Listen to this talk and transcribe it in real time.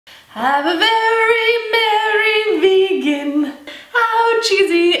Have a very merry vegan. How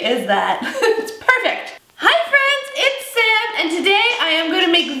cheesy is that? It's perfect. Hi friends, it's Sam, and today I am going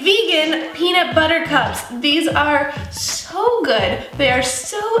to make vegan peanut butter cups. These are so good. They are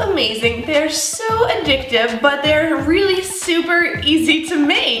so amazing. They are so addictive, but they're really super easy to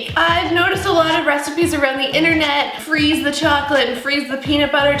make. I've noticed a lot of recipes around the internet, freeze the chocolate and freeze the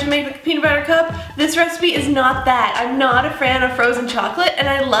peanut butter to make the peanut butter cup. This recipe is not that. I'm not a fan of frozen chocolate, and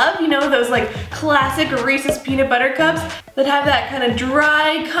I love, you know, those like classic Reese's peanut butter cups that have that kind of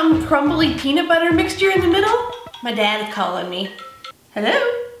dry, crumbly peanut butter mixture in the middle. My dad is calling me. Hello?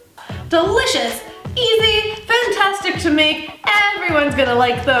 Delicious, easy, fantastic to make. Everyone's gonna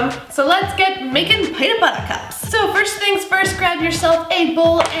like them. So let's get making peanut butter cups. So first things first, grab yourself a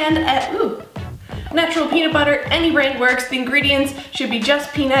bowl and natural peanut butter. Any brand works. The ingredients should be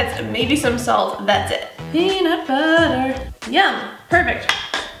just peanuts and maybe some salt. That's it. Peanut butter. Yum, perfect.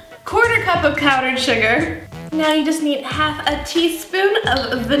 Quarter cup of powdered sugar. Now you just need half a teaspoon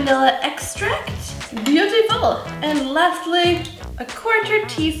of vanilla extract. Beautiful. And lastly, a quarter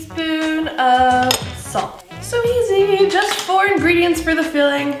teaspoon of salt. So easy, just 4 ingredients for the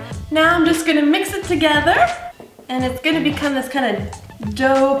filling. Now I'm just gonna mix it together and it's gonna become this kind of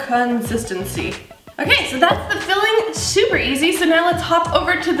dough consistency. Okay, so that's the filling, super easy. So now let's hop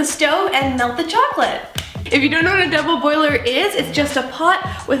over to the stove and melt the chocolate. If you don't know what a double boiler is, it's just a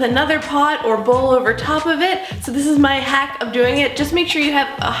pot with another pot or bowl over top of it. So this is my hack of doing it. Just make sure you have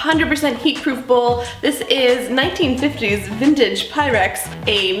a 100% heat-proof bowl. This is 1950s vintage Pyrex,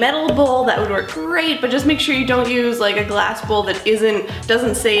 a metal bowl that would work great, but just make sure you don't use like a glass bowl that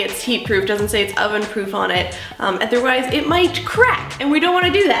doesn't say it's heat-proof, doesn't say it's oven-proof on it. Otherwise, it might crack, and we don't want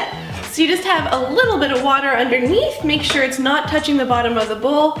to do that. So you just have a little bit of water underneath. Make sure it's not touching the bottom of the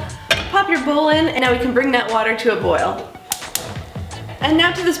bowl. Pop your bowl in, and now we can bring that water to a boil. And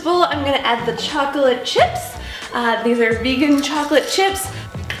now to this bowl, I'm gonna add the chocolate chips. These are vegan chocolate chips.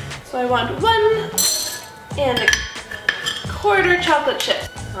 So I want 1 and a quarter chocolate chips.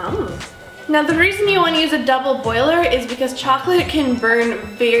 Now the reason you want to use a double boiler is because chocolate can burn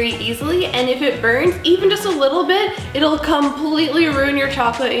very easily, and if it burns even just a little bit, it'll completely ruin your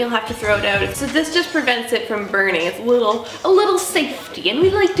chocolate and you'll have to throw it out. So this just prevents it from burning. It's a little safety, and we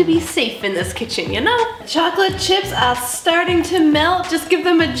like to be safe in this kitchen, you know? Chocolate chips are starting to melt. Just give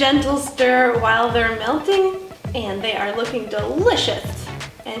them a gentle stir while they're melting, and they are looking delicious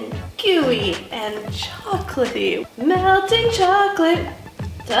and gooey and chocolatey. Melting chocolate.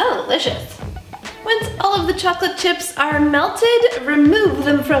 Delicious. Once all of the chocolate chips are melted, remove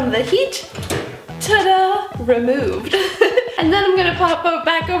them from the heat. Ta-da! Removed. And then I'm gonna pop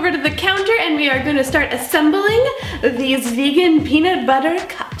back over to the counter and we are gonna start assembling these vegan peanut butter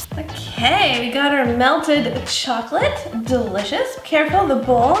cups. Okay, we got our melted chocolate. Delicious. Careful, the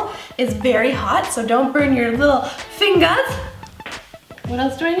bowl is very hot, so don't burn your little fingers. What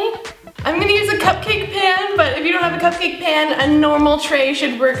else do I need? I'm gonna use a cupcake pan, but if you don't have a cupcake pan, a normal tray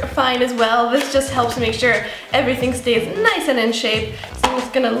should work fine as well. This just helps make sure everything stays nice and in shape. So I'm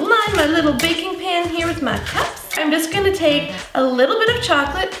just gonna line my little baking pan here with my cups. I'm just gonna take a little bit of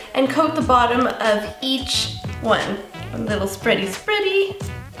chocolate and coat the bottom of each one. A little spready.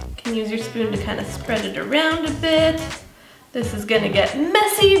 You can use your spoon to kind of spread it around a bit. This is gonna get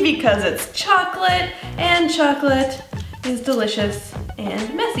messy because it's chocolate, and chocolate is delicious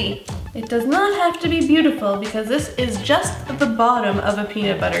and messy. It does not have to be beautiful because this is just the bottom of a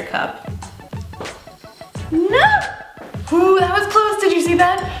peanut butter cup. No! Ooh, that was close. Did you see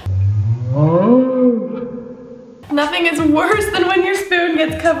that? Nothing is worse than when your spoon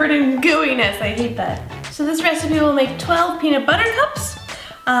gets covered in gooiness. I hate that. So this recipe will make 12 peanut butter cups.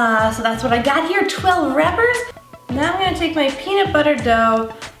 So that's what I got here, 12 wrappers. Now I'm gonna take my peanut butter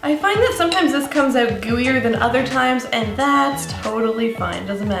dough. I find that sometimes this comes out gooier than other times, and that's totally fine,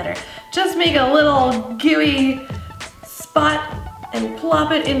 doesn't matter. Just make a little gooey spot and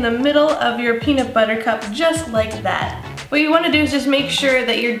plop it in the middle of your peanut butter cup, just like that. What you want to do is just make sure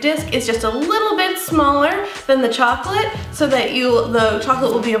that your disc is just a little bit smaller than the chocolate so that the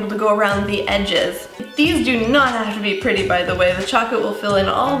chocolate will be able to go around the edges. These do not have to be pretty, by the way. The chocolate will fill in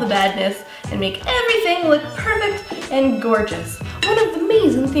all the badness and make everything look perfect and gorgeous. One of the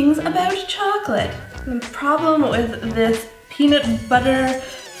amazing things about chocolate. The problem with this peanut butter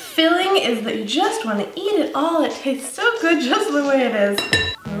filling is that you just want to eat it all. It tastes so good just the way it is.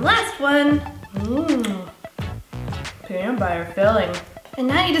 And last one. Peanut butter filling. And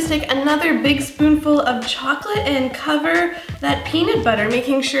now you just take another big spoonful of chocolate and cover that peanut butter,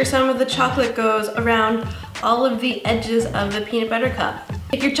 making sure some of the chocolate goes around all of the edges of the peanut butter cup.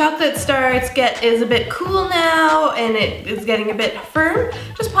 If your chocolate is a bit cool now and it is getting a bit firm,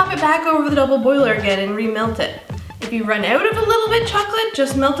 just pop it back over the double boiler again and remelt it. If you run out of a little bit chocolate,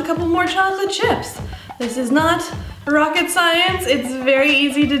 just melt a couple more chocolate chips. This is not rocket science, it's very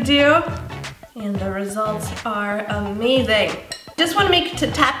easy to do, and the results are amazing. Just want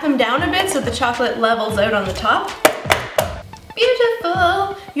to tap them down a bit so the chocolate levels out on the top.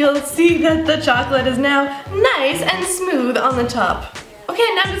 Beautiful! You'll see that the chocolate is now nice and smooth on the top. Okay,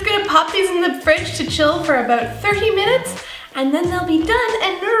 now I'm just gonna pop these in the fridge to chill for about 30 minutes, and then they'll be done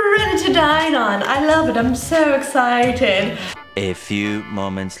and ready to dine on. I love it, I'm so excited. A few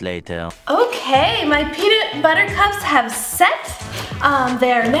moments later. Okay, my peanut butter cups have set.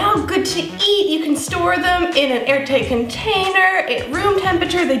 They are now good to eat. You can store them in an airtight container at room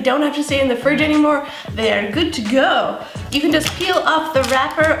temperature. They don't have to stay in the fridge anymore. They are good to go. You can just peel off the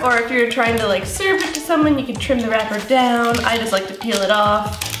wrapper, or if you're trying to like serve it to someone, you can trim the wrapper down. I just like to peel it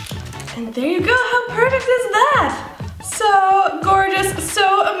off. And there you go, how perfect is that? So gorgeous,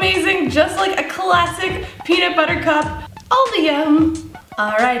 so amazing, just like a classic peanut butter cup. All the yum.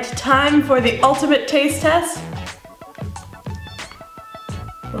 All right, time for the ultimate taste test.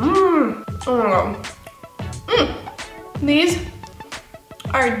 These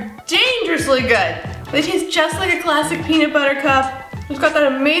are dangerously good. They taste just like a classic peanut butter cup. It's got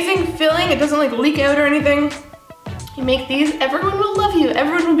that amazing filling. It doesn't like leak out or anything. You make these, everyone will love you.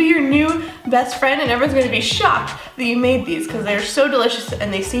 Everyone will be your new best friend, and everyone's gonna be shocked that you made these because they're so delicious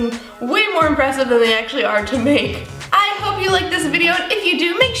and they seem way more impressive than they actually are to make. I hope you liked this video, and if you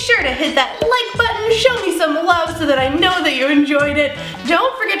do, make sure to hit that like button, show me some love so that I know that you enjoyed it.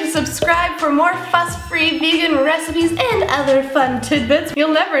 Don't forget to subscribe for more fuss-free vegan recipes and other fun tidbits.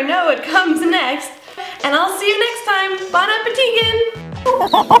 You'll never know what comes next. And I'll see you next time. Bon appetit!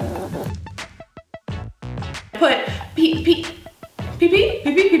 Put pee.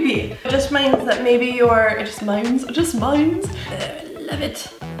 It just means that maybe it just minds. Love it.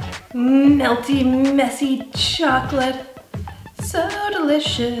 Melty, messy chocolate. So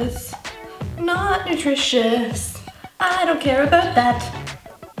delicious. Not nutritious. I don't care about that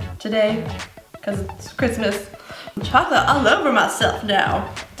today, because it's Christmas. Chocolate all over myself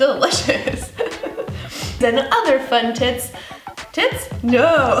now. Delicious. And other fun tits?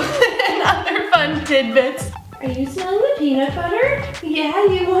 No. And other fun tidbits. Are you smelling the peanut butter? Yeah,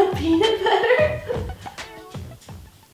 you want peanut butter?